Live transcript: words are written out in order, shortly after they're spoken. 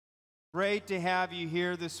Great to have you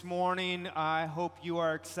here this morning. I hope you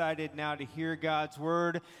are excited now to hear God's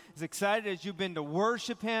Word. As excited as you've been to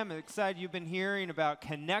worship Him, as excited you've been hearing about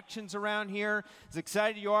connections around here, as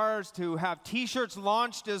excited you are to have T-shirts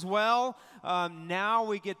launched as well, now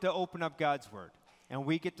we get to open up God's Word. And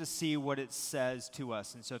we get to see what it says to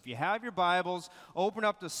us. And so if you have your Bibles, open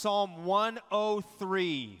up to Psalm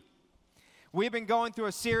 103. We've been going through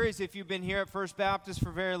a series, if you've been here at First Baptist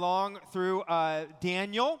for very long, through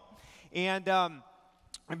Daniel. And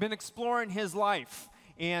I've been exploring his life.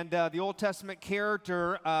 And the Old Testament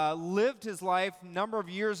character lived his life a number of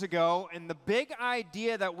years ago. And the big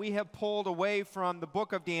idea that we have pulled away from the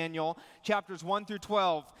book of Daniel, chapters 1 through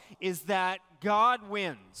 12, is that God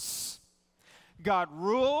wins. God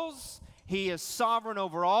rules. He is sovereign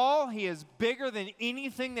over all. He is bigger than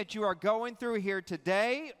anything that you are going through here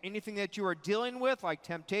today, anything that you are dealing with, like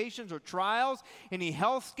temptations or trials, any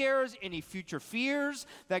health scares, any future fears,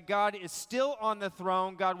 that God is still on the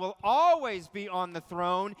throne. God will always be on the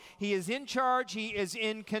throne. He is in charge. He is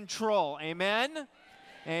in control. Amen?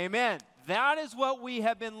 Amen. That is what we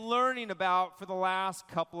have been learning about for the last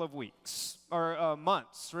couple of weeks, or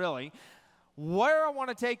months, really. Where I want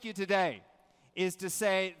to take you today is to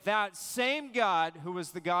say that same God who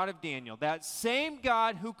was the God of Daniel, that same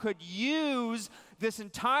God who could use this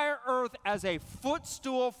entire earth as a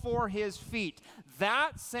footstool for his feet,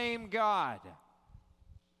 that same God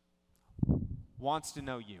wants to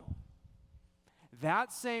know you.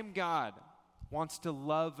 That same God wants to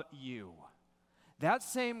love you. That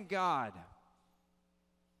same God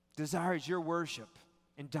desires your worship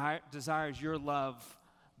and desires your love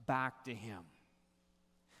back to him.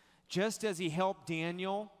 Just as he helped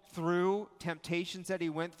Daniel through temptations that he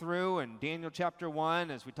went through in Daniel chapter 1,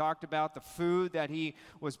 as we talked about the food that he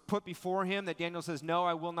was put before him, that Daniel says, no,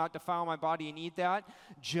 I will not defile my body and eat that.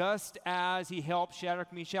 Just as he helped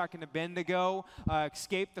Shadrach, Meshach, and Abednego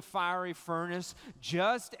escape the fiery furnace,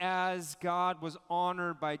 just as God was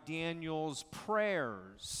honored by Daniel's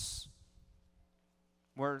prayers,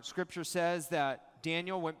 where Scripture says that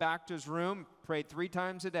Daniel went back to his room, prayed 3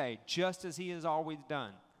 times a day, just as he has always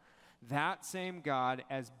done. That same God,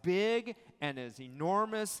 as big and as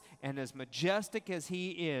enormous and as majestic as he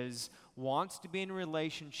is, wants to be in a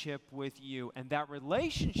relationship with you. And that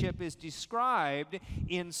relationship is described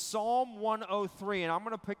in Psalm 103. And I'm going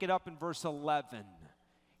to pick it up in verse 11.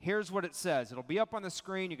 Here's what it says. It'll be up on the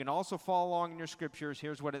screen. You can also follow along in your scriptures.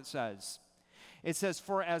 Here's what it says. It says,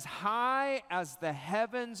 "For as high as the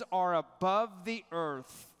heavens are above the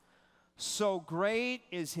earth, so great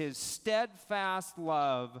is his steadfast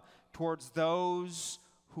love towards those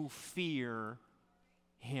who fear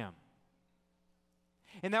him."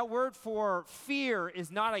 And that word for fear is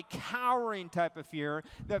not a cowering type of fear.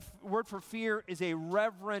 That word for fear is a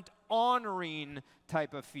reverent, honoring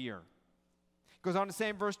type of fear. It goes on to say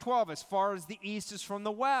in verse 12, as far as the east is from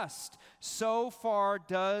the west, so far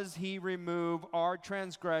does he remove our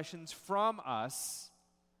transgressions from us.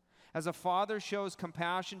 As a father shows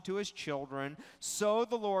compassion to his children, so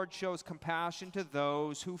the Lord shows compassion to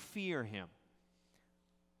those who fear him.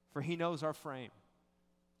 For he knows our frame.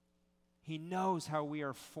 He knows how we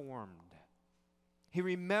are formed. He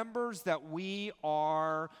remembers that we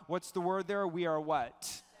are, what's the word there? We are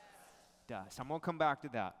what? Dust. I'm going to come back to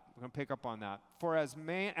that. We're going to pick up on that. For as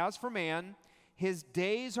for man, his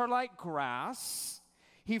days are like grass.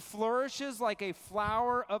 He flourishes like a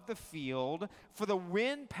flower of the field, for the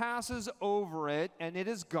wind passes over it, and it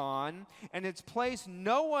is gone, and its place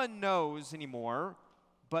no one knows anymore.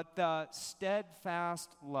 But the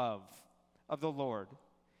steadfast love of the Lord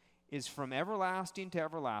is from everlasting to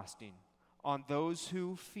everlasting on those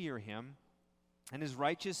who fear him, and his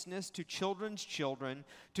righteousness to children's children,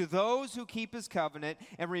 to those who keep his covenant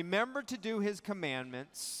and remember to do his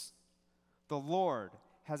commandments. The Lord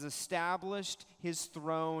has established his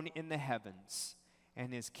throne in the heavens,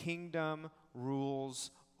 and his kingdom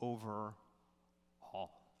rules over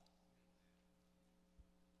all.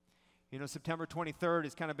 You know, September 23rd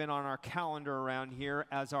has kind of been on our calendar around here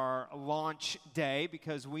as our launch day,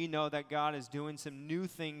 because we know that God is doing some new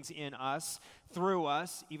things in us, through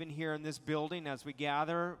us, even here in this building as we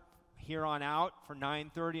gather here on out for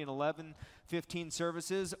 9:30 and 11:15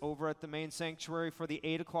 services over at the main sanctuary for the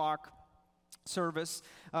 8 o'clock service.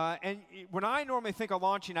 And when I normally think of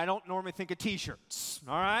launching, I don't normally think of T-shirts,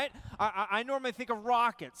 all right? I normally think of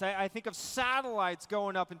rockets. I think of satellites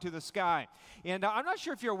going up into the sky. And I'm not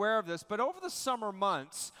sure if you're aware of this, but over the summer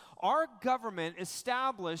months, our government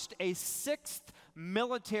established a 6th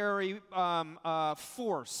military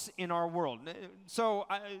force in our world. So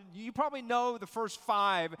you probably know the first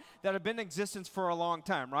 5 that have been in existence for a long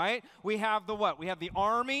time, right? We have the what? We have the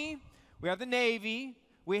Army, we have the Navy,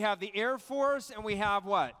 we have the Air Force, and we have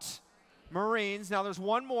what? Marines. Now, there's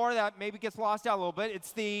one more that maybe gets lost out a little bit.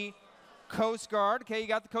 It's the Coast Guard. Okay, you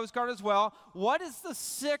got the Coast Guard as well. What is the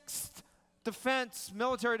sixth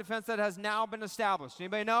military defense that has now been established?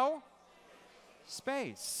 Anybody know?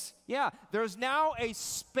 Space. Yeah, there's now a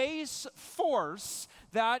space force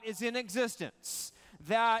that is in existence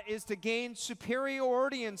that is to gain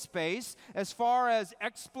superiority in space as far as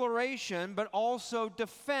exploration, but also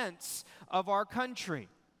defense of our country.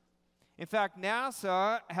 In fact,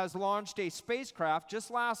 NASA has launched a spacecraft just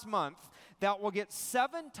last month that will get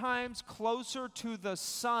 7 times closer to the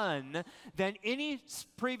sun than any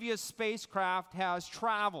previous spacecraft has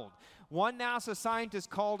traveled. One NASA scientist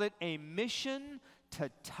called it a mission to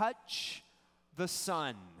touch the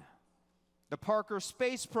sun. The Parker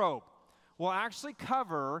Space Probe will actually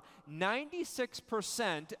cover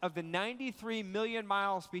 96% of the 93 million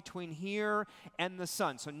miles between here and the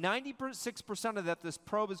sun. So 96% of that, this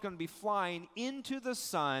probe is going to be flying into the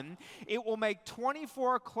sun. It will make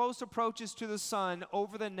 24 close approaches to the sun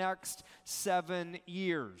over the next 7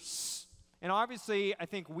 years. And obviously, I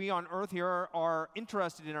think we on Earth here are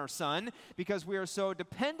interested in our sun because we are so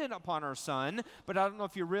dependent upon our sun. But I don't know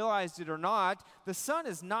if you realized it or not, the sun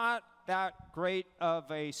is not that great of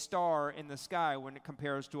a star in the sky when it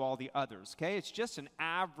compares to all the others, okay? It's just an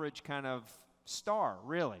average kind of star,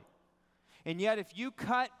 really. And yet, if you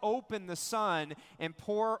cut open the sun and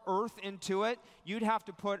pour Earth into it, you'd have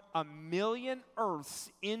to put 1 million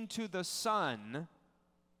Earths into the sun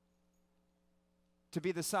to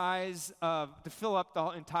be the size to fill up the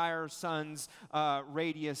entire sun's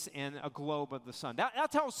radius in a globe of the sun.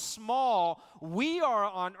 That's how small we are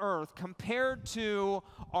on Earth compared to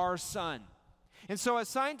our sun. And so as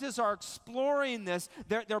scientists are exploring this,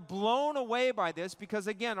 they're blown away by this because,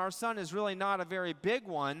 again, our sun is really not a very big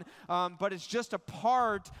one, but it's just a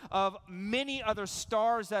part of many other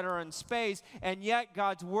stars that are in space. And yet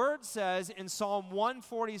God's Word says in Psalm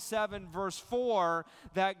 147, verse 4,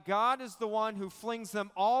 that God is the one who flings them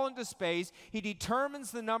all into space. He determines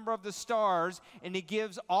the number of the stars, and He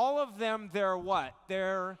gives all of them their what?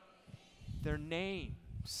 Their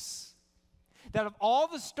names. That of all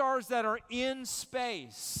the stars that are in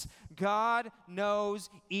space, God knows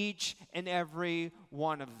each and every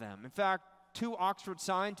one of them. In fact, 2 Oxford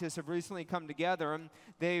scientists have recently come together and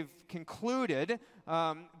they've concluded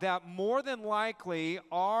that more than likely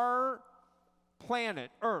our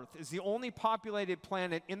planet, Earth, is the only populated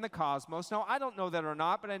planet in the cosmos. Now, I don't know that or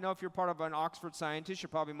not, but I know if you're part of an Oxford scientist, you're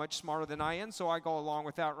probably much smarter than I am, so I go along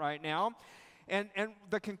with that right now. And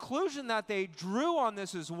the conclusion that they drew on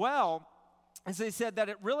this as well, as they said, that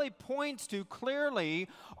it really points to clearly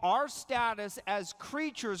our status as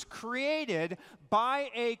creatures created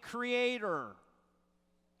by a creator.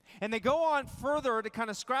 And they go on further to kind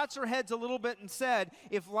of scratch their heads a little bit and said,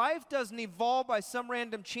 if life doesn't evolve by some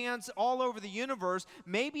random chance all over the universe,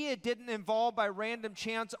 maybe it didn't evolve by random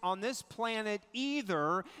chance on this planet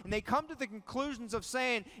either. And they come to the conclusions of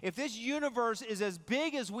saying, if this universe is as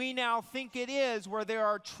big as we now think it is, where there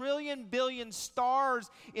are trillion billion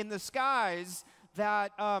stars in the skies,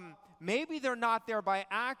 that maybe they're not there by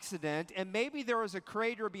accident, and maybe there is a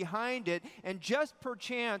creator behind it, and just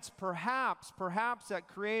perchance, perhaps that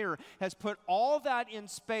creator has put all that in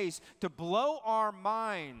space to blow our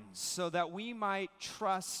minds so that we might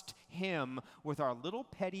trust Him with our little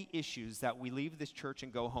petty issues that we leave this church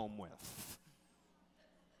and go home with.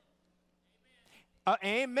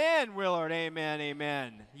 Amen, Willard.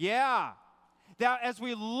 Amen. Yeah. That as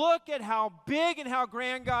we look at how big and how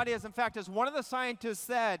grand God is, in fact, as one of the scientists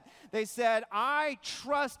said, they said, I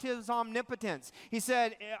trust His omnipotence. He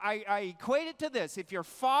said, I equate it to this. If your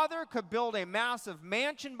father could build a massive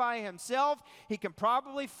mansion by himself, he can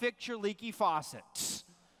probably fix your leaky faucets.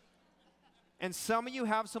 And some of you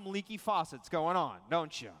have some leaky faucets going on,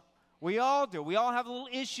 don't you? We all do. We all have little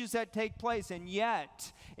issues that take place. And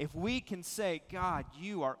yet, if we can say, God,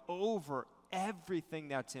 you are over everything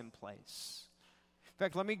that's in place. In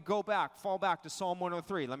fact, let me fall back to Psalm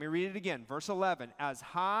 103. Let me read it again. Verse 11. As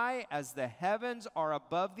high as the heavens are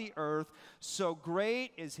above the earth, so great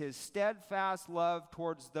is His steadfast love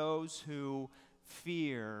towards those who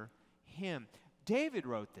fear Him. David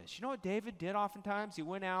wrote this. You know what David did oftentimes? He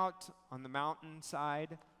went out on the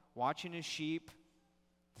mountainside watching his sheep.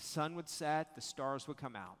 The sun would set, the stars would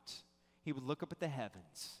come out. He would look up at the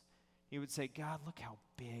heavens. He would say, God, look how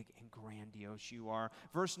big and grandiose you are.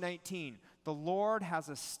 Verse 19, the Lord has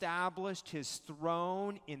established His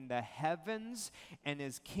throne in the heavens, and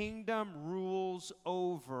His kingdom rules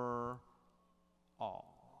over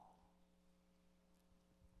all.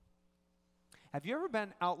 Have you ever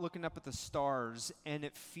been out looking up at the stars and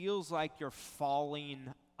it feels like you're falling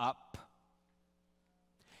up?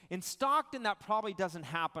 In Stockton, that probably doesn't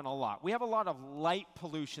happen a lot. We have a lot of light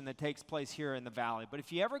pollution that takes place here in the valley. But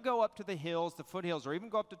if you ever go up to the hills, the foothills, or even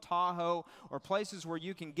go up to Tahoe, or places where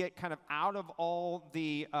you can get kind of out of all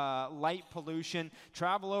the light pollution,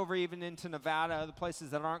 travel over even into Nevada, other places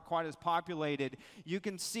that aren't quite as populated, you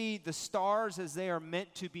can see the stars as they are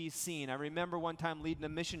meant to be seen. I remember one time leading a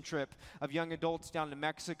mission trip of young adults down to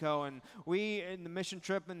Mexico, and we, in the mission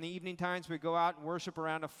trip in the evening times, we go out and worship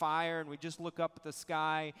around a fire, and we just look up at the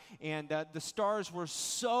sky. And the stars were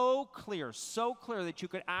so clear that you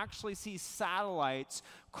could actually see satellites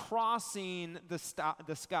crossing the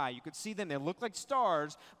sky. You could see them. They looked like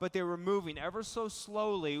stars, but they were moving ever so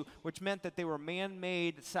slowly, which meant that they were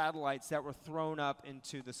man-made satellites that were thrown up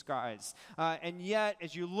into the skies. And yet,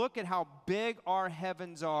 as you look at how big our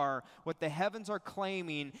heavens are, what the heavens are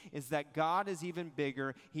claiming is that God is even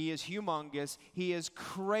bigger. He is humongous. He is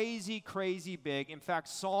crazy, crazy big. In fact,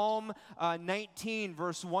 Psalm 19,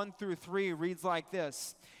 verse 1 through 3 reads like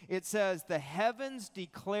this. It says, "The heavens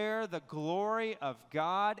declare the glory of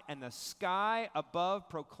God, and the sky above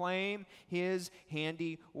proclaim his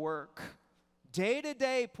handiwork. Day to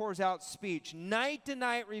day pours out speech. Night to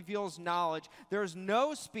night reveals knowledge. There is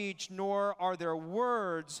no speech, nor are there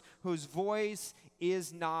words whose voice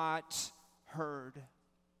is not heard."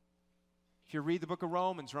 If you read the book of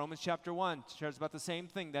Romans chapter 1 shares about the same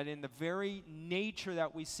thing, that in the very nature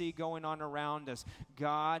that we see going on around us,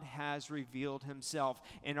 God has revealed himself.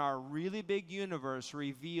 And our really big universe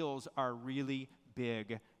reveals our really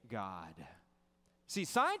big God. See,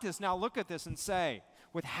 scientists now look at this and say,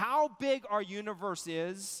 with how big our universe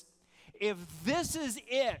is, if this is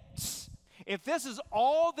it, if this is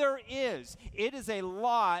all there is, it is a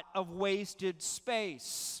lot of wasted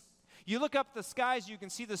space. You look up the skies, you can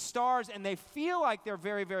see the stars, and they feel like they're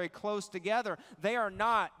very, very close together. They are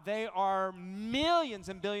not. They are millions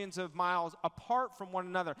and billions of miles apart from one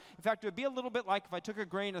another. In fact, it would be a little bit like if I took a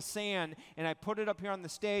grain of sand and I put it up here on the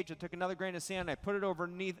stage, I took another grain of sand, and I put it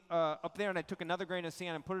up there, and I took another grain of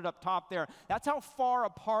sand and put it up top there. That's how far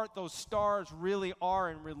apart those stars really are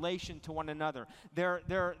in relation to one another.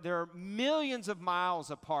 They're millions of miles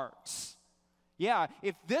apart. Yeah,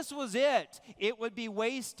 if this was it, it would be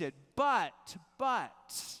wasted. But,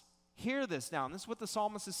 hear this now, and this is what the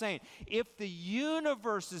psalmist is saying. If the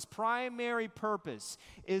universe's primary purpose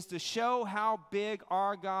is to show how big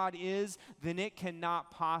our God is, then it cannot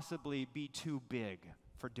possibly be too big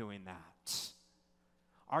for doing that.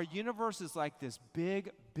 Our universe is like this big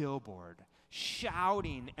billboard,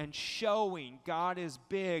 shouting and showing God is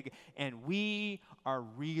big, and we are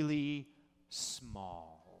really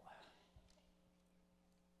small.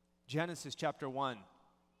 Genesis chapter 1,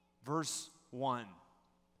 verse 1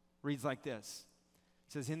 reads like this.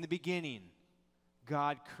 It says, "In the beginning,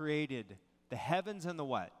 God created the heavens and the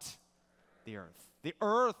what? The earth. The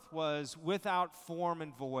earth was without form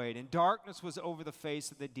and void, and darkness was over the face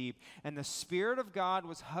of the deep, and the Spirit of God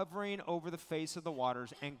was hovering over the face of the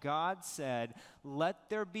waters. And God said, 'Let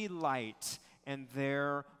there be light,' and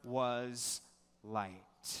there was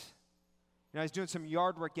light." You know, I was doing some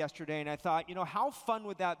yard work yesterday, and I thought, how fun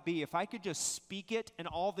would that be if I could just speak it and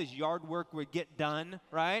all this yard work would get done,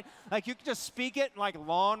 right? Like, you could just speak it, and like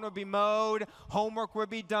lawn would be mowed, homework would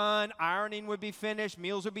be done, ironing would be finished,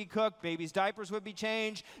 meals would be cooked, babies' diapers would be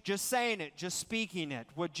changed. Just saying it, just speaking it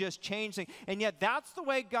would just change things. And yet that's the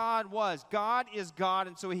way God was. God is God,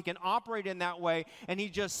 and so he can operate in that way. And he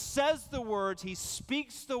just says the words, he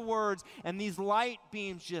speaks the words, and these light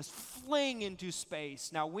beams just fling into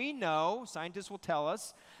space. Now we know, scientists will tell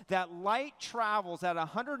us, that light travels at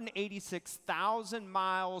 186,000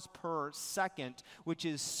 miles per second, which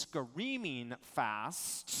is screaming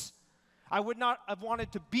fast. I would not have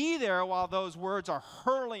wanted to be there while those words are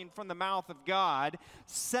hurling from the mouth of God,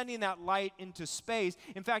 sending that light into space.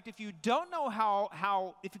 In fact, if you don't know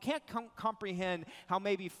if you can't comprehend how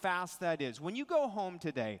maybe fast that is, when you go home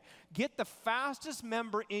today, get the fastest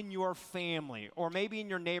member in your family, or maybe in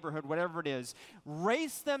your neighborhood, whatever it is,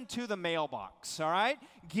 race them to the mailbox, all right?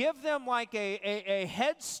 Give them like a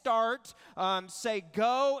head start, say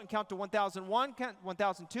go, and count to 1001,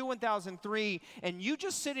 1002, 1003, and you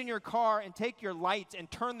just sit in your car and take your lights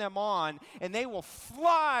and turn them on, and they will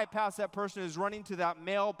fly past that person who's running to that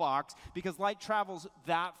mailbox, because light travels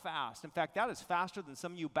that fast. In fact, that is faster than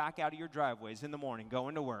some of you back out of your driveways in the morning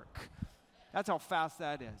going to work. That's how fast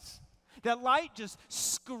that is. That light just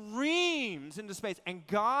screams into space, and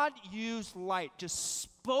God used light, just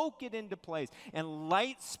spoke it into place, and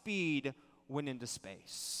light speed went into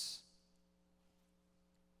space.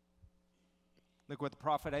 Look what the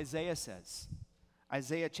prophet Isaiah says.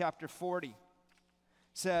 Isaiah chapter 40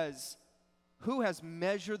 says, "Who has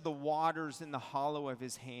measured the waters in the hollow of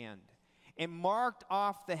his hand and marked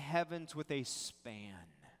off the heavens with a span?"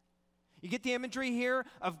 You get the imagery here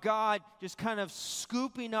of God just kind of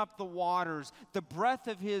scooping up the waters, the breadth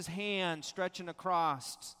of his hand stretching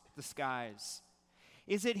across the skies.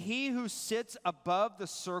 Is it he who sits above the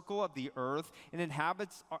circle of the earth and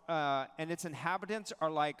its inhabitants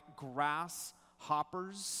are like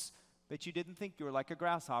grasshoppers? Bet you didn't think you were like a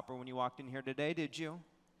grasshopper when you walked in here today, did you?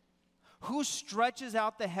 Who stretches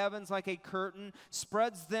out the heavens like a curtain,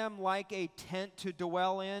 spreads them like a tent to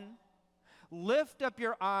dwell in? Lift up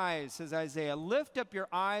your eyes, says Isaiah, lift up your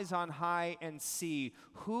eyes on high and see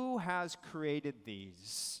who has created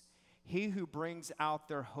these. He who brings out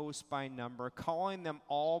their host by number, calling them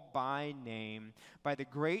all by name, by the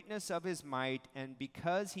greatness of his might, and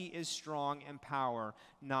because he is strong in power,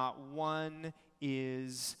 not one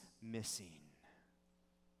is missing.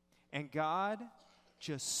 And God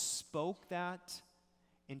just spoke that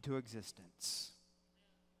into existence.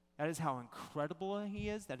 That is how incredible he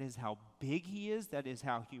is. That is how big he is. That is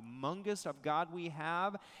how humongous of God we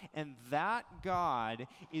have. And that God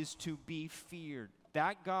is to be feared.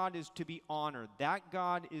 That God is to be honored. That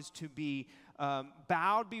God is to be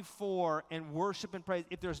bowed before and worship and praise.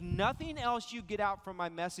 If there's nothing else you get out from my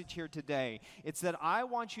message here today, it's that I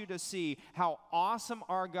want you to see how awesome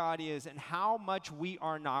our God is and how much we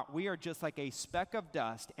are not. We are just like a speck of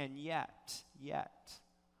dust, and yet,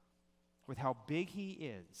 with how big he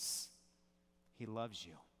is, he loves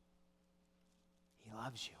you. He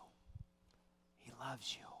loves you. He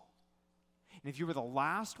loves you. And if you were the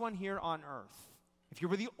last one here on earth, if you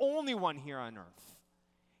were the only one here on earth,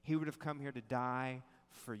 he would have come here to die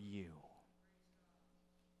for you.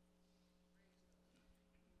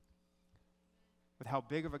 With how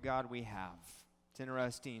big of a God we have. It's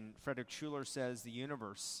interesting. Frederick Schuller says the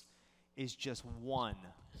universe is just one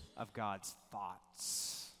of God's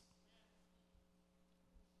thoughts.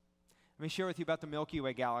 Let me share with you about the Milky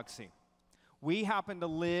Way galaxy. We happen to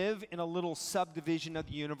live in a little subdivision of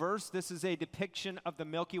the universe. This is a depiction of the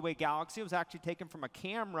Milky Way galaxy. It was actually taken from a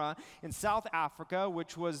camera in South Africa,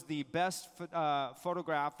 which was the best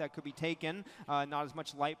photograph that could be taken. Not as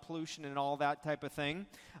much light pollution and all that type of thing.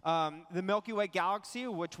 The Milky Way galaxy,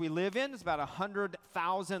 which we live in, is about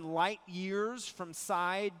 100,000 light years from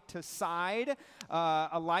side to side.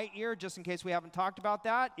 A light year, just in case we haven't talked about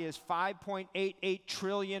that, is 5.88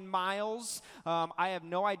 trillion miles. I have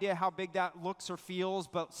no idea how big that looks or feels,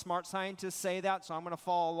 but smart scientists say that, so I'm going to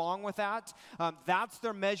follow along with that. That's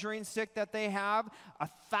their measuring stick that they have.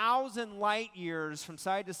 1,000 light years from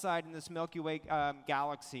side to side in this Milky Way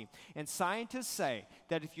galaxy. And scientists say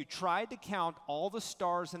that if you tried to count all the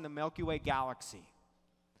stars in the Milky Way galaxy,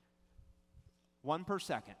 one per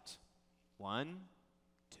second, 1,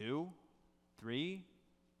 2, 3,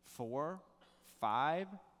 4, 5,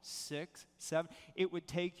 6, 7, it would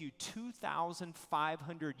take you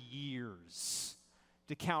 2,500 years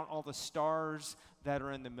to count all the stars that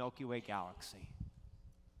are in the Milky Way galaxy.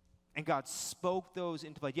 And God spoke those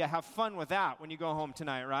into play. Yeah, have fun with that when you go home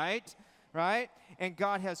tonight, right? Right? And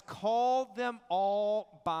God has called them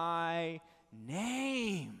all by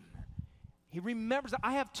name. He remembers.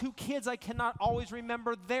 I have 2 kids. I cannot always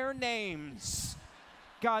remember their names.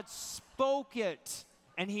 God spoke it.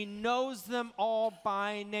 And he knows them all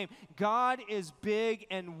by name. God is big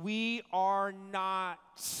and we are not.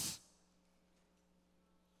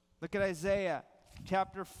 Look at Isaiah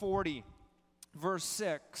chapter 40, verse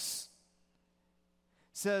 6.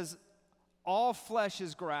 It says, all flesh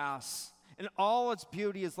is grass, and all its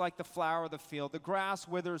beauty is like the flower of the field. The grass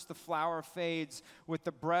withers, the flower fades, with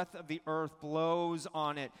the breath of the earth blows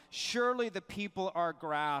on it. Surely the people are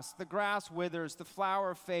grass. The grass withers, the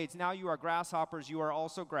flower fades. Now you are grasshoppers, you are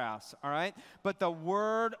also grass, all right? But the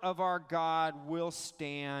word of our God will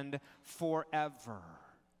stand forever.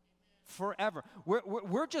 Forever.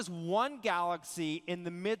 We're just one galaxy in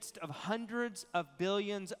the midst of hundreds of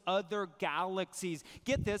billions other galaxies.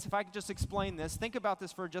 Get this, if I could just explain this. Think about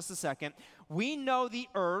this for just a second. We know the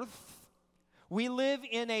Earth. We live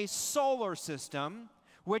in a solar system,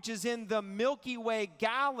 which is in the Milky Way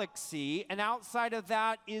galaxy, and outside of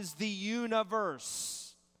that is the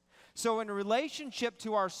universe. So in relationship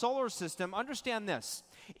to our solar system, understand this.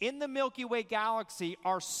 In the Milky Way galaxy,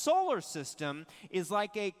 our solar system is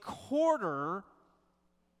like a quarter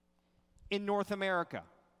in North America.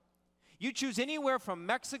 You choose anywhere from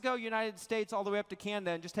Mexico, United States, all the way up to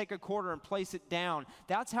Canada, and just take a quarter and place it down.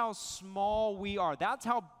 That's how small we are. That's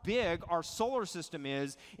how big our solar system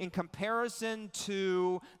is in comparison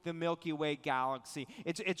to the Milky Way galaxy.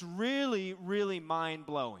 It's really, really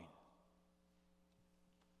mind-blowing.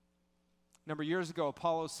 A number of years ago,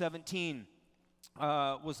 Apollo 17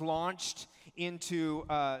 was launched into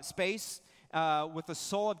space with the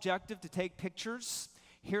sole objective to take pictures.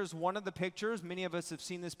 Here's one of the pictures. Many of us have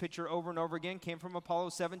seen this picture over and over again. Came from Apollo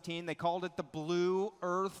 17. They called it the blue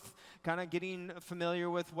Earth, kind of getting familiar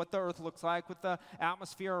with what the Earth looks like, with the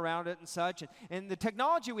atmosphere around it and such. And the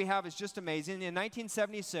technology we have is just amazing. In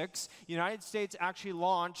 1976, the United States actually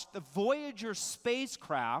launched the Voyager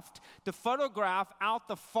spacecraft to photograph out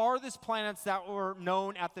the farthest planets that were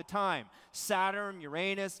known at the time. Saturn,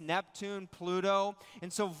 Uranus, Neptune, Pluto.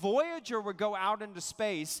 And so Voyager would go out into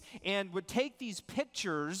space and would take these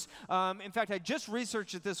pictures. In fact, I just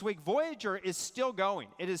researched it this week. Voyager is still going.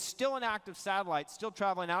 It is still an active satellite, still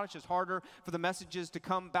traveling out. It's just harder for the messages to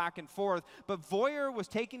come back and forth. But Voyager was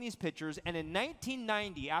taking these pictures, and in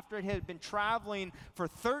 1990, after it had been traveling for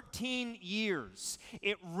 13 years,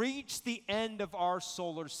 it reached the end of our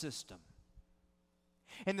solar system.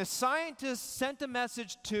 And the scientists sent a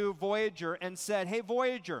message to Voyager and said, hey,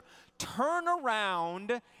 Voyager, turn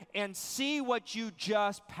around and see what you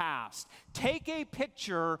just passed. Take a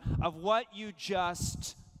picture of what you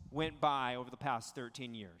just went by over the past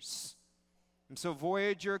 13 years. And so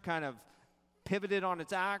Voyager kind of pivoted on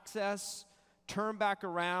its axis, turned back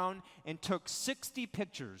around, and took 60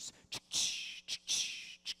 pictures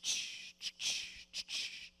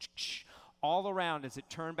all around as it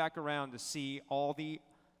turned back around to see all the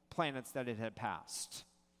planets that it had passed.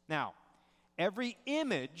 Now, every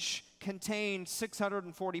image contained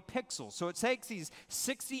 640 pixels. So it takes these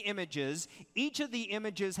 60 images. Each of the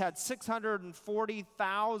images had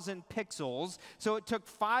 640,000 pixels. So it took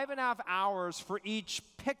 5.5 hours for each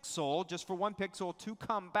pixel, just for one pixel, to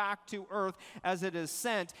come back to Earth as it is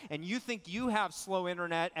sent. And you think you have slow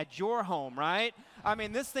internet at your home, right? I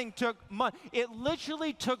mean, this thing took months. It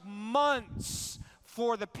literally took months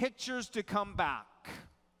for the pictures to come back.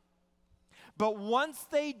 But once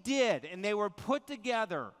they did, and they were put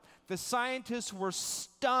together, the scientists were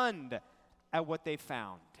stunned at what they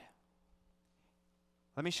found.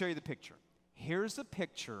 Let me show you the picture. Here's a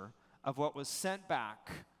picture of what was sent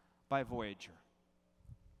back by Voyager.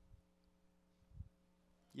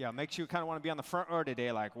 Yeah, makes you kind of want to be on the front row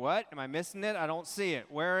today, like, what? Am I missing it? I don't see it.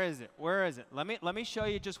 Where is it? Where is it? Let me show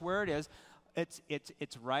you just where it is.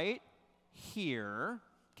 It's right here.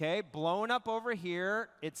 Okay, blown up over here.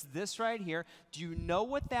 It's this right here. Do you know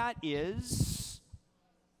what that is?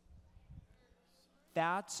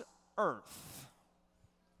 That's Earth.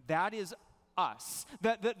 That is us.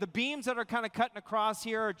 The beams that are kind of cutting across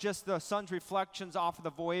here are just the sun's reflections off of the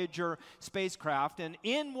Voyager spacecraft. And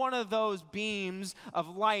in one of those beams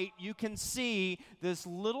of light, you can see this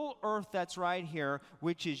little Earth that's right here,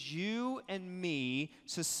 which is you and me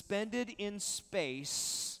suspended in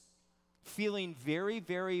space, feeling very,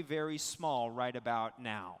 very, very small right about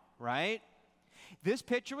now, right? This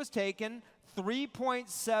picture was taken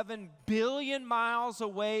 3.7 billion miles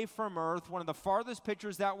away from Earth, one of the farthest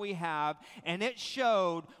pictures that we have, and it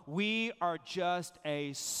showed we are just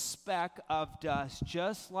a speck of dust,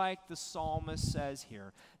 just like the psalmist says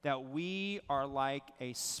here, that we are like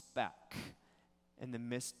a speck in the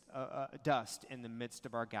midst, dust in the midst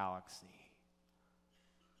of our galaxy.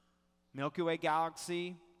 Milky Way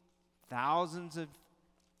galaxy, thousands of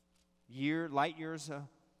light years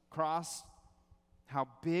across. How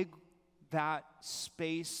big that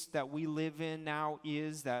space that we live in now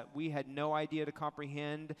is, that we had no idea to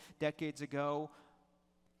comprehend decades ago,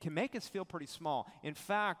 can make us feel pretty small. In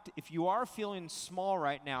fact, if you are feeling small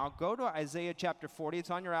right now, go to Isaiah chapter 40. It's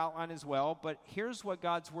on your outline as well. But here's what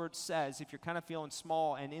God's word says if you're kind of feeling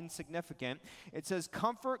small and insignificant. It says,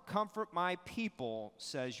 "Comfort, comfort my people,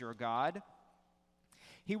 says your God.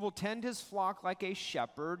 He will tend his flock like a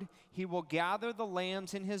shepherd. He will gather the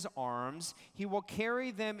lambs in his arms. He will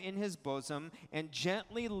carry them in his bosom and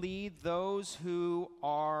gently lead those who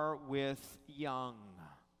are with young."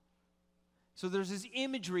 So there's this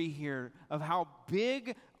imagery here of how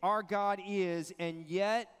big our God is, and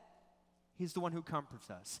yet he's the one who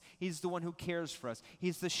comforts us. He's the one who cares for us.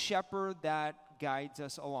 He's the shepherd that guides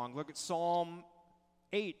us along. Look at Psalm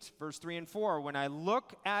 8, verse 3 and 4. "When I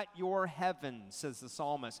look at your heavens," says the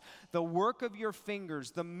psalmist, "the work of your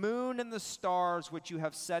fingers, the moon and the stars which you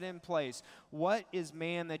have set in place, what is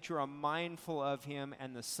man that you are mindful of him,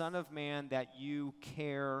 and the Son of Man that you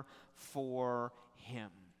care for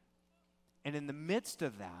him?" And in the midst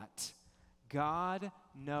of that, God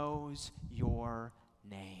knows your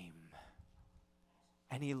name,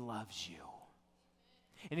 and he loves you.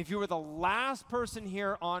 And if you were the last person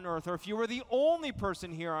here on earth, or if you were the only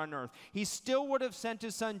person here on earth, he still would have sent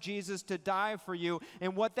his son Jesus to die for you.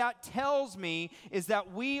 And what that tells me is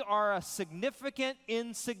that we are a significant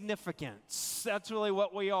insignificance. That's really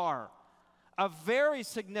what we are. A very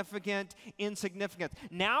significant insignificance.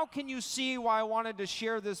 Now can you see why I wanted to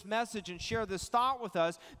share this message and share this thought with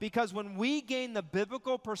us? Because when we gain the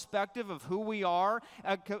biblical perspective of who we are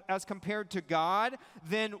as compared to God,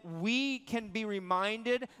 then we can be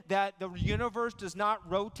reminded that the universe does not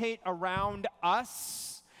rotate around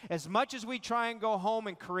us. As much as we try and go home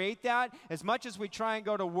and create that, as much as we try and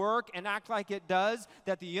go to work and act like it does,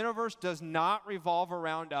 that the universe does not revolve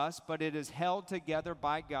around us, but it is held together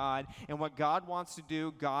by God. And what God wants to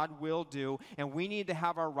do, God will do. And we need to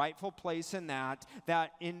have our rightful place in that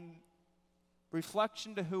in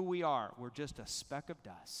reflection to who we are, we're just a speck of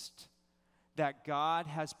dust that God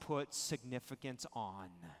has put significance on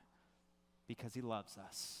because he loves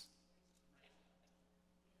us.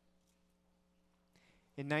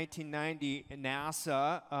 In 1990,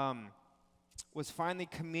 NASA was finally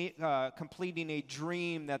completing a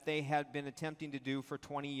dream that they had been attempting to do for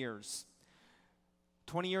 20 years.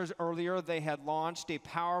 20 years earlier, they had launched a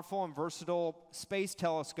powerful and versatile space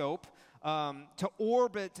telescope to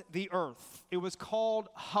orbit the Earth. It was called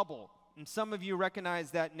Hubble. And some of you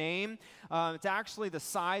recognize that name. It's actually the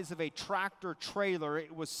size of a tractor trailer.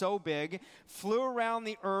 It was so big. Flew around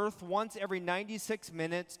the earth once every 96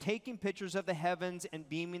 minutes, taking pictures of the heavens and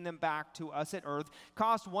beaming them back to us at Earth.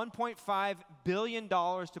 Cost $1.5 billion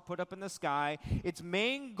to put up in the sky. Its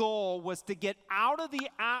main goal was to get out of the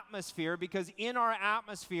atmosphere, because in our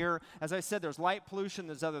atmosphere, as I said, there's light pollution,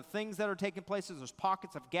 there's other things that are taking place, there's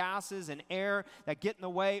pockets of gases and air that get in the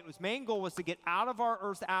way. Its main goal was to get out of our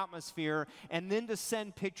Earth's atmosphere and then to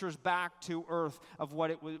send pictures back to Earth of what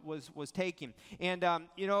it was taking. And,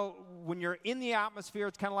 when you're in the atmosphere,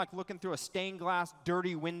 it's kind of like looking through a stained glass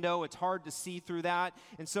dirty window. It's hard to see through that.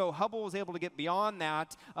 And so Hubble was able to get beyond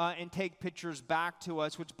that and take pictures back to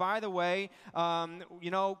us, which, by the way,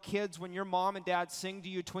 kids, when your mom and dad sing to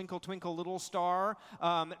you, Twinkle, Twinkle, Little Star,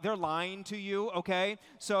 they're lying to you, okay?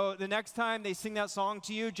 So the next time they sing that song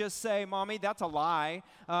to you, just say, Mommy, that's a lie,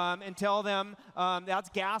 and tell them that's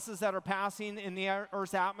gases that are passing in the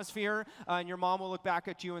Earth's atmosphere, and your mom will look back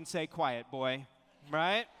at you and say, quiet, boy,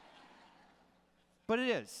 right? But it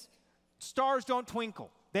is. Stars don't twinkle.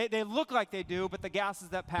 They look like they do, but the gases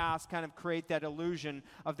that pass kind of create that illusion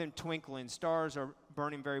of them twinkling. Stars are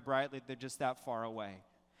burning very brightly. They're just that far away.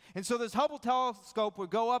 And so this Hubble telescope would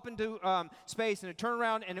go up into space, and it'd turn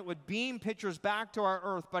around, and it would beam pictures back to our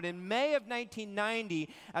Earth. But in May of 1990,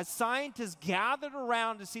 as scientists gathered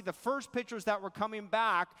around to see the first pictures that were coming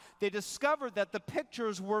back, they discovered that the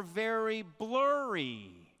pictures were very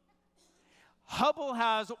blurry. Hubble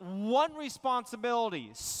has one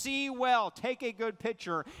responsibility: see well, take a good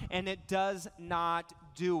picture, and it does not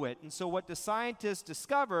do it. And so what the scientists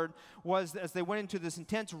discovered was, as they went into this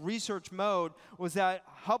intense research mode, was that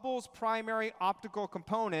Hubble's primary optical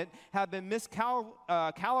component had been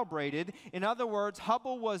miscalibrated. In other words,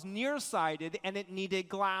 Hubble was nearsighted and it needed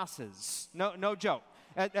glasses. No joke.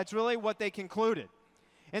 That's really what they concluded.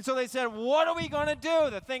 And so they said, what are we going to do?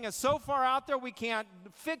 The thing is so far out there, we can't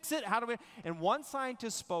fix it. How do we? And one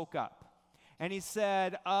scientist spoke up, and he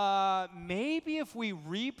said, maybe if we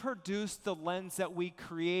reproduce the lens that we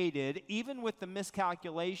created, even with the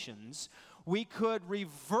miscalculations, we could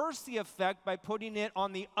reverse the effect by putting it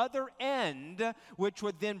on the other end, which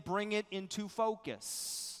would then bring it into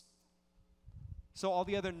focus. So all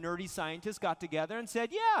the other nerdy scientists got together and said,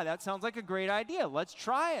 yeah, that sounds like a great idea. Let's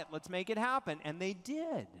try it. Let's make it happen. And they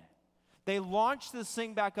did. They launched this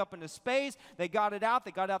thing back up into space. They got it out.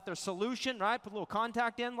 They got out their solution, right? Put a little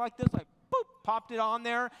contact in like this, like boop, popped it on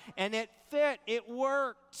there, and it fit. It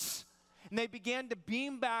worked. And they began to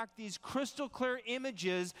beam back these crystal clear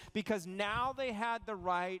images because now they had the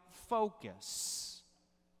right focus.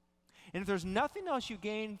 And if there's nothing else you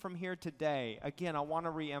gain from here today, again, I want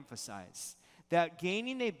to reemphasize that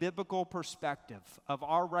gaining a biblical perspective of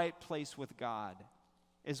our right place with God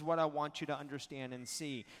is what I want you to understand and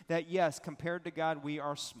see. That yes, compared to God, we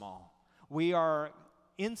are small. We are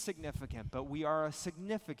insignificant, but we are a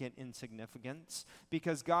significant insignificance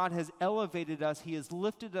because God has elevated us, He has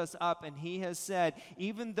lifted us up, and He has said,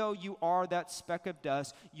 even though you are that speck of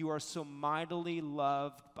dust, you are so mightily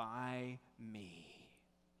loved by me.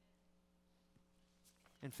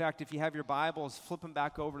 In fact, if you have your Bibles, flip them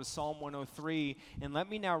back over to Psalm 103, and let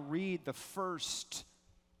me now read the first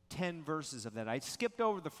 10 verses of that. I skipped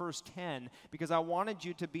over the first 10 because I wanted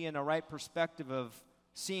you to be in a right perspective of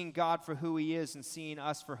seeing God for who he is and seeing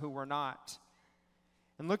us for who we're not.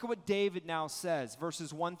 And look at what David now says,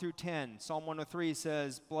 verses 1 through 10. Psalm 103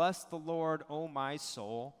 says, "Bless the Lord, O my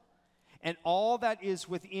soul, and all that is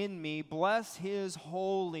within me, bless his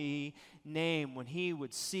holy name." When he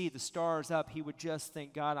would see the stars up, he would just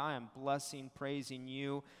think, God, I am blessing, praising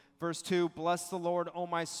you. Verse 2, "Bless the Lord, O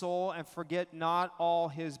my soul, and forget not all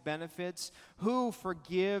his benefits, who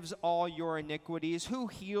forgives all your iniquities, who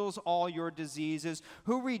heals all your diseases,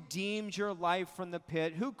 who redeems your life from the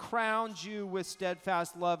pit, who crowns you with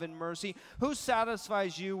steadfast love and mercy, who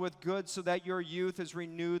satisfies you with good so that your youth is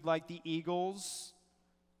renewed like the eagles.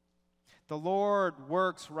 The Lord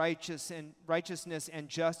works righteousness and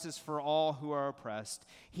justice for all who are oppressed.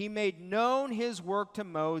 He made known his work to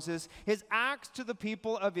Moses, his acts to the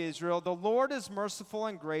people of Israel. The Lord is merciful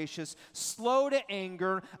and gracious, slow to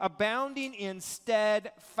anger, abounding in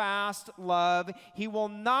steadfast love. He will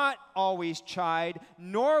not always chide,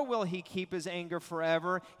 nor will he keep his anger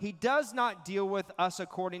forever. He does not deal with us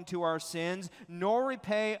according to our sins, nor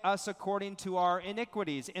repay us according to our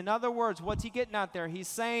iniquities." In other words, what's he getting at there? He's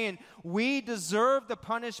saying, we deserve the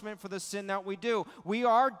punishment for the sin that we do. We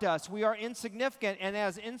are dust. We are insignificant. And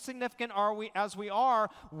as insignificant as we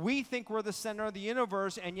are, we think we're the center of the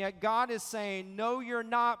universe. And yet God is saying, no, you're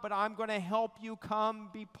not, but I'm going to help you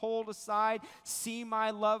come, be pulled aside, see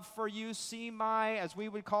my love for you, see my, as we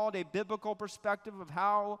would call it, a biblical perspective of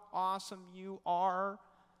how awesome you are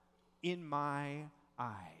in my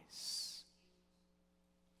eyes.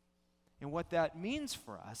 And what that means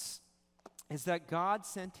for us is that God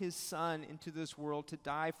sent his Son into this world to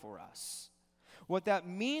die for us. What that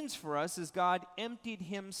means for us is God emptied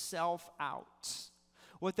himself out.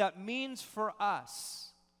 What that means for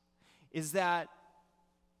us is that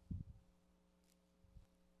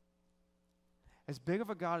as big of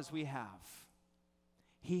a God as we have,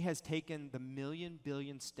 he has taken the million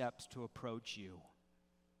billion steps to approach you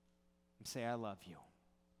and say, I love you.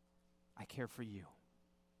 I care for you.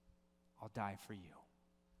 I'll die for you.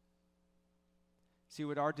 See,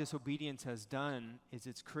 what our disobedience has done is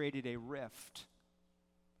it's created a rift.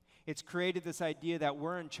 It's created this idea that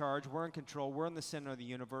we're in charge, we're in control, we're in the center of the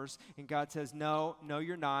universe, and God says, no,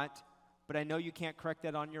 you're not, but I know you can't correct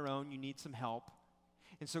that on your own, you need some help.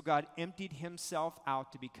 And so God emptied himself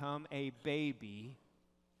out to become a baby.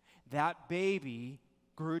 That baby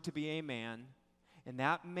grew to be a man, and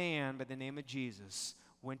that man, by the name of Jesus,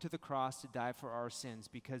 went to the cross to die for our sins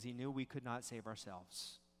because he knew we could not save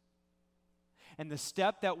ourselves. And the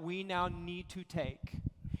step that we now need to take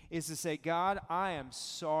is to say, God, I am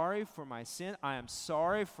sorry for my sin. I am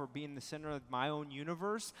sorry for being the center of my own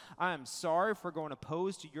universe. I am sorry for going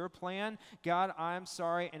opposed to your plan. God, I am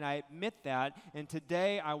sorry, and I admit that. And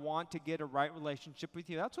today I want to get a right relationship with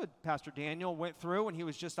you. That's what Pastor Daniel went through when he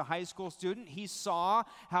was just a high school student. He saw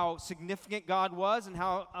how significant God was and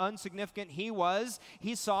how insignificant he was.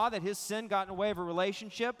 He saw that his sin got in the way of a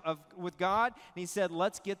relationship with God, and he said,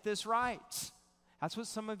 let's get this right. That's what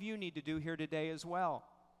some of you need to do here today as well.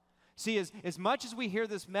 See, as much as we hear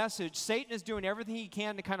this message, Satan is doing everything he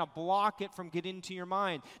can to kind of block it from getting into your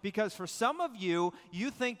mind. Because for some of you,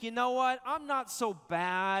 you think, you know what, I'm not so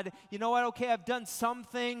bad. You know what, okay, I've done some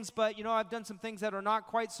things, but, I've done some things that are not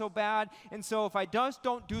quite so bad. And so if I just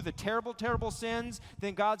don't do the terrible, terrible sins,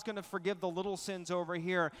 then God's going to forgive the little sins over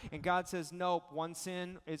here. And God says, nope, one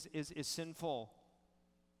sin is sinful.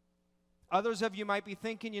 Others of you might be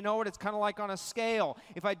thinking, you know what, it's kind of like on a scale.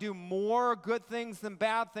 If I do more good things than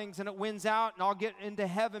bad things, then it wins out, and I'll get into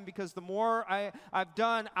heaven because the more I've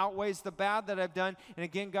done outweighs the bad that I've done. And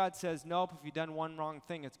again, God says, nope, if you've done one wrong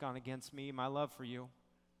thing, it's gone against me, my love for you.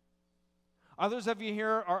 Others of you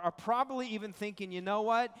here are probably even thinking, you know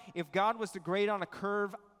what, if God was to grade on a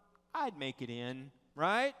curve, I'd make it in,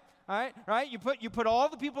 right? Right? You put all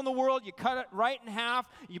the people in the world, you cut it right in half,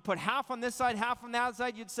 you put half on this side, half on that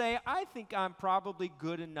side, you'd say, I think I'm probably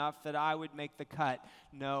good enough that I would make the cut.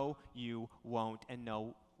 No, you won't, and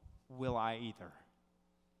no, will I either.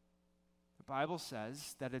 The Bible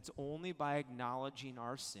says that it's only by acknowledging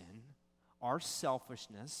our sin, our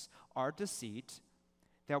selfishness, our deceit,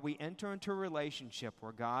 that we enter into a relationship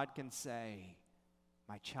where God can say,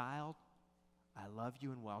 my child, I love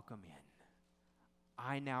you and welcome in.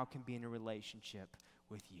 I now can be in a relationship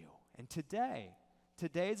with you. And today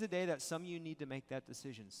is the day that some of you need to make that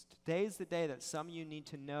decision. Today is the day that some of you need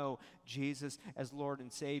to know Jesus as Lord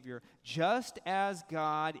and Savior. Just as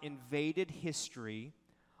God invaded history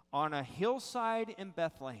on a hillside in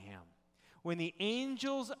Bethlehem, when the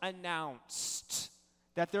angels announced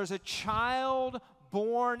that there's a child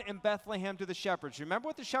born in Bethlehem to the shepherds. Remember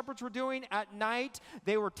what the shepherds were doing at night?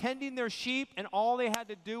 They were tending their sheep, and all they had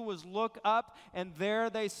to do was look up, and there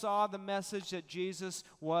they saw the message that Jesus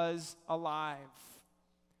was alive.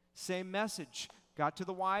 Same message got to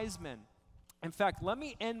the wise men. In fact, let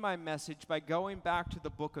me end my message by going back to the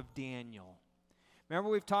book of Daniel. Remember,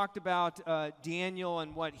 we've talked about Daniel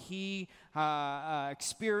and what he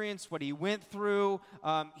experienced, what he went through.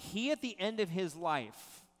 He, at the end of his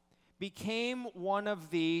life, became one of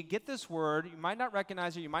the, get this word, you might not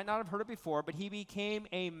recognize it, you might not have heard it before, but he became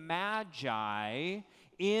a magi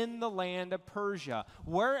in the land of Persia.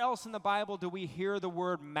 Where else in the Bible do we hear the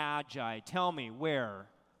word magi? Tell me, where?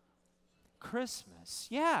 Christmas.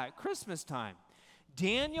 Yeah, Christmas time.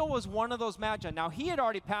 Daniel was one of those magi. Now, he had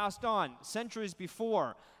already passed on centuries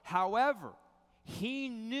before. However, he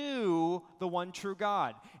knew the one true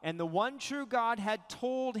God. And the one true God had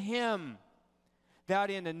told him that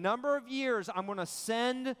in a number of years, I'm going to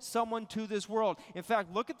send someone to this world. In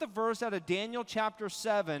fact, look at the verse out of Daniel chapter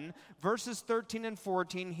 7, verses 13 and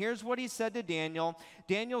 14. Here's what he said to Daniel.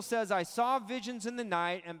 Daniel says, I saw visions in the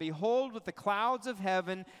night, and behold, with the clouds of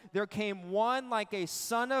heaven, there came one like a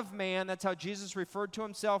son of man. That's how Jesus referred to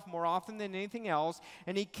himself more often than anything else.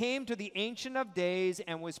 And he came to the Ancient of Days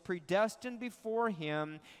and was predestined before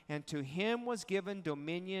him, and to him was given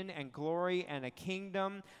dominion and glory and a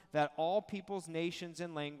kingdom that all peoples, nations,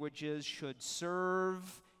 and languages should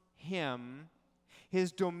serve him.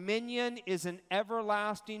 His dominion is an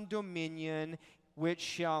everlasting dominion which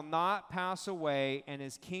shall not pass away, and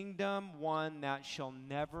his kingdom one that shall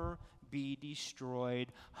never be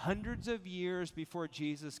destroyed. Hundreds of years before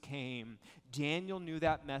Jesus came, Daniel knew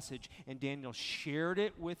that message, and Daniel shared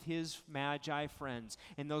it with his magi friends.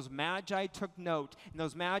 And those magi took note, and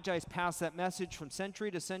those magi passed that message from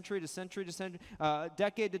century to century to century to century,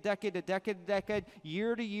 decade to decade to decade to decade,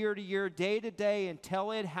 year to year to year, day to day,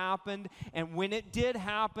 until it happened. And when it did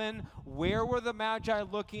happen, where were the magi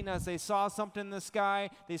looking as they saw something in the sky?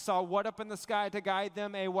 They saw what up in the sky to guide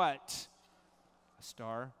them? A what? A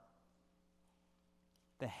star.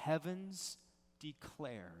 The heavens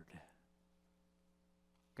declared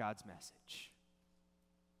God's message.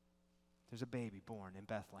 There's a baby born in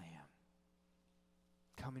Bethlehem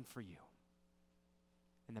coming for you.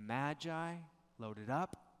 And the Magi loaded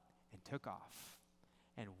up and took off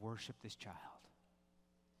and worshiped this child.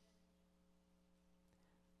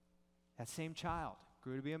 That same child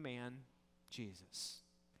grew to be a man, Jesus.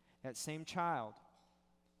 That same child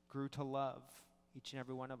grew to love each and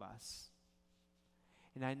every one of us.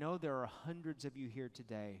 And I know there are hundreds of you here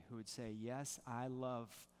today who would say, yes, I love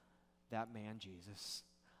that man, Jesus.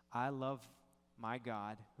 I love my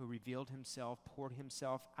God who revealed himself, poured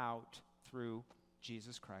himself out through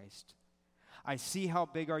Jesus Christ. I see how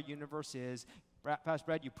big our universe is. Pastor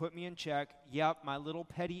Brad, you put me in check. Yep, my little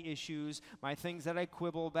petty issues, my things that I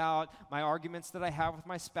quibble about, my arguments that I have with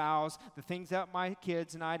my spouse, the things that my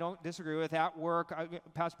kids and I don't disagree with at work.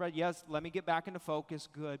 Pastor Brad, yes, let me get back into focus.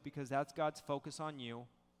 Good, because that's God's focus on you.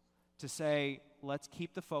 To say, let's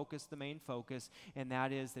keep the focus, the main focus, and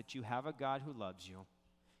that is that you have a God who loves you.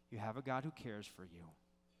 You have a God who cares for you.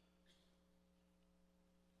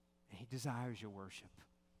 And he desires your worship.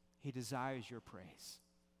 He desires your praise.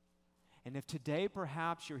 And if today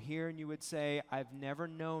perhaps you're here and you would say, I've never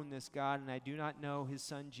known this God and I do not know his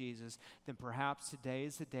son Jesus, then perhaps today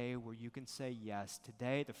is the day where you can say yes.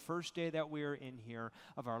 Today, the first day that we are in here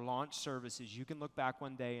of our launch services, you can look back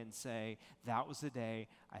one day and say, that was the day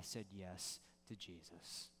I said yes to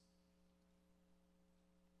Jesus.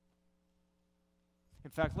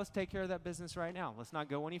 In fact, let's take care of that business right now. Let's not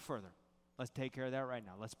go any further. Let's take care of that right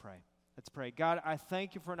now. Let's pray. Let's pray. God, I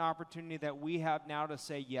thank you for an opportunity that we have now to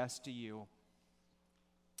say yes to you.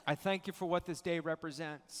 I thank you for what this day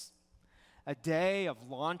represents. A day of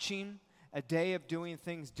launching, a day of doing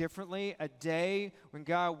things differently, a day when,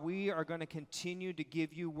 God, we are going to continue to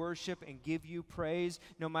give you worship and give you praise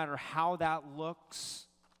no matter how that looks.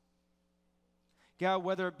 God,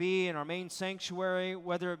 whether it be in our main sanctuary,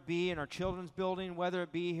 whether it be in our children's building, whether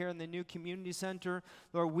it be here in the new community center,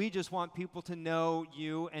 Lord, we just want people to know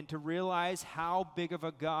you and to realize how big of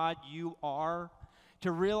a God you are,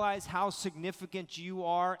 to realize how significant you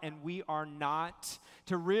are and we are not,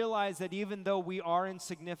 to realize that even though we are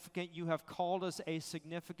insignificant, you have called us a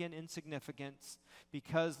significant insignificance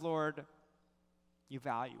because, Lord, you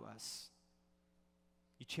value us.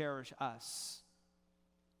 You cherish us.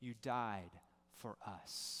 You died for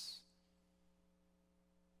us.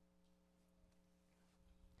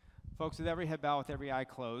 Folks, with every head bowed, with every eye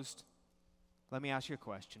closed, let me ask you a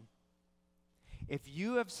question. If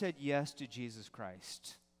you have said yes to Jesus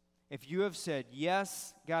Christ, If you have said,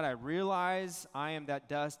 yes, God, I realize I am that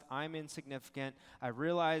dust, I'm insignificant, I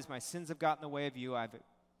realize my sins have gotten in the way of you, I've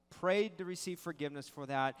prayed to receive forgiveness for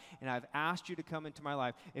that, and I've asked you to come into my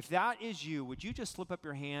life. If that is you, would you just slip up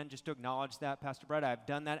your hand just to acknowledge that? Pastor Brett, I've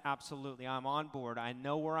done that absolutely. I'm on board. I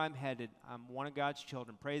know where I'm headed. I'm one of God's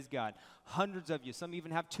children. Praise God. Hundreds of you. Some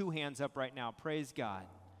even have 2 hands up right now. Praise God.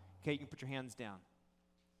 Okay, you can put your hands down.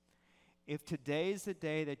 If today's the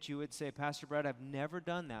day that you would say, Pastor Brett, I've never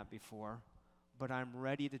done that before, but I'm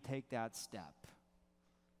ready to take that step.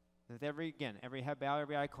 With every head bowed,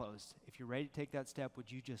 every eye closed. If you're ready to take that step, would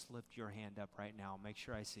you just lift your hand up right now? Make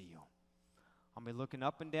sure I see you. I'll be looking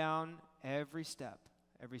up and down every step,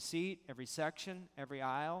 every seat, every section, every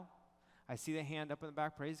aisle. I see the hand up in the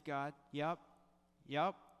back. Praise God. Yep.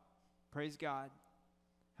 Praise God.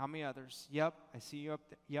 How many others? Yep. I see you up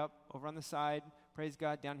there. Yep. Over on the side. Praise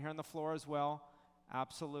God. Down here on the floor as well.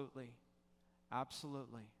 Absolutely.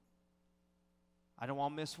 I don't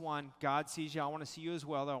want to miss one. God sees you. I want to see you as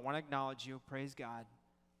well, though. I want to acknowledge you. Praise God.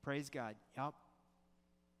 Yep.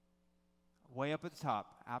 Way up at the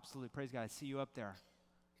top. Absolutely. Praise God. I see you up there.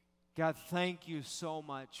 God, thank you so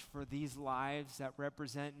much for these lives that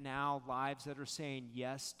represent now lives that are saying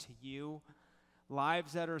yes to you.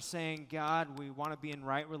 Lives that are saying, God, we want to be in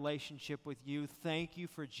right relationship with you. Thank you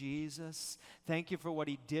for Jesus. Thank you for what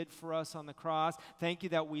he did for us on the cross. Thank you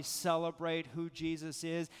that we celebrate who Jesus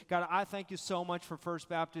is. God, I thank you so much for First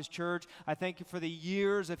Baptist Church. I thank you for the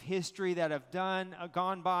years of history that have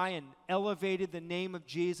gone by and elevated the name of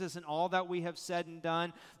Jesus and all that we have said and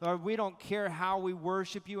done. Lord, we don't care how we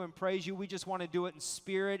worship you and praise you. We just want to do it in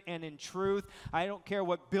spirit and in truth. I don't care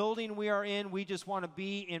what building we are in. We just want to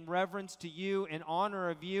be in reverence to you and honor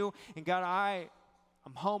of you. And God,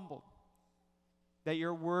 I'm humbled that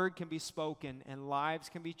your word can be spoken and lives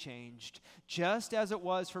can be changed, just as it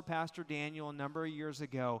was for Pastor Daniel a number of years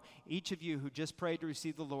ago. Each of you who just prayed to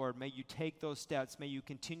receive the Lord, may you take those steps. May you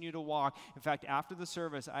continue to walk. In fact, after the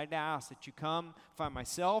service, I'd ask that you come find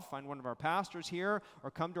myself, find one of our pastors here, or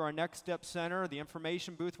come to our Next Step Center, the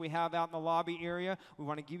information booth we have out in the lobby area. We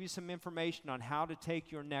want to give you some information on how to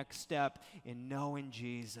take your next step in knowing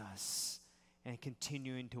Jesus and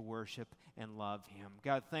continuing to worship and love him.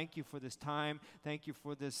 God, thank you for this time. Thank you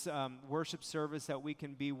for this worship service that we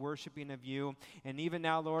can be worshiping of you. And even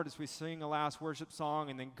now, Lord, as we sing a last worship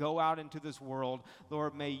song and then go out into this world,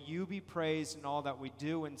 Lord, may you be praised in all that we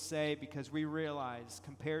do and say, because we realize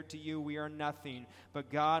compared to you, we are nothing.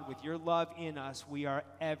 But God, with your love in us, we are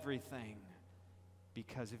everything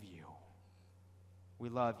because of you. We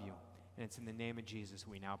love you. And it's in the name of Jesus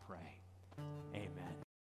we now pray. Amen.